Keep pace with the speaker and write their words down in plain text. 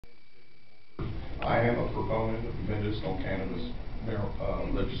I am a proponent of medicinal cannabis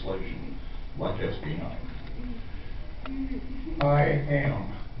legislation like SB 9. I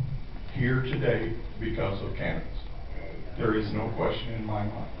am here today because of cannabis. There is no question in my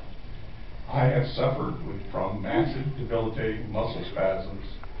mind. I have suffered from massive debilitating muscle spasms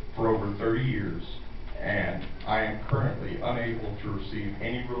for over 30 years, and I am currently unable to receive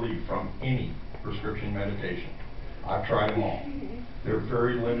any relief from any prescription medication. I've tried them all. They're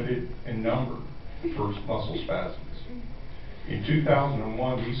very limited in number for muscle spasms. In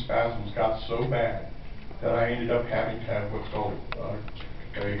 2001, these spasms got so bad that I ended up having to have what's called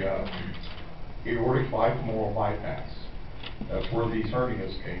aortic femoral bypass. That's where these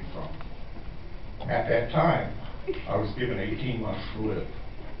hernias came from. At that time, I was given 18 months to live.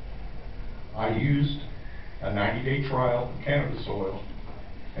 I used a 90-day trial of cannabis oil,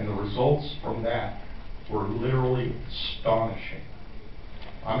 and the results from that were literally astonishing.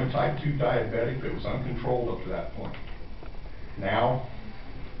 I'm a type 2 diabetic that was uncontrolled up to that point. Now,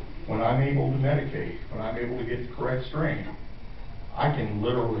 when I'm able to medicate, when I'm able to get the correct strain, I can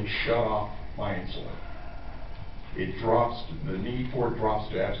literally shut off my insulin. It drops, the need for it drops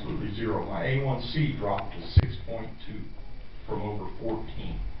to absolutely zero. My A1C dropped to 6.2 from over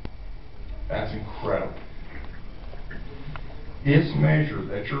 14. That's incredible. This measure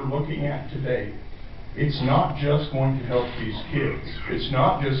that you're looking at today, it's not just going to help these kids. It's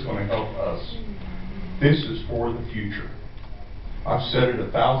not just going to help us. This is for the future. I've said it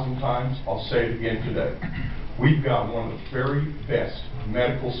 1,000 times. I'll say it again today. We've got one of the very best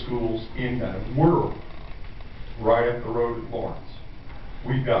medical schools in the world right up the road at Lawrence.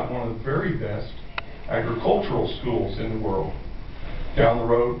 We've got one of the very best agricultural schools in the world down the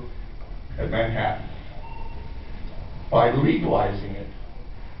road at Manhattan. By legalizing it,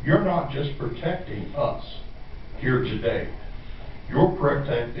 you're not just protecting us here today. You're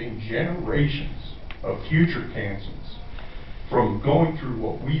protecting generations of future cancers from going through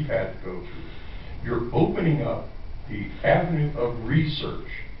what we've had to go through. You're opening up the avenue of research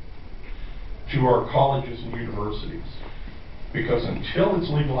to our colleges and universities, because until it's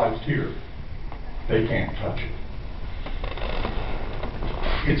legalized here, they can't touch it.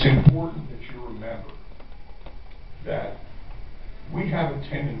 It's important that you remember that we have a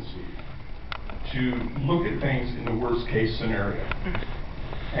tendency to look at things in the worst case scenario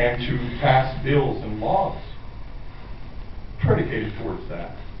and to pass bills and laws predicated towards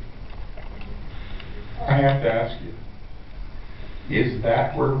that. I have to ask you, is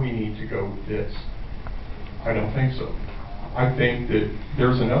that where we need to go with this? I don't think so. I think that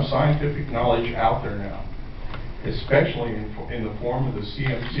there's enough scientific knowledge out there now, especially in the form of the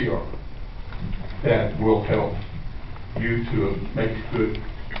CMCR, that will help you to make a good,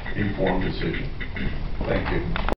 informed decision. Thank you.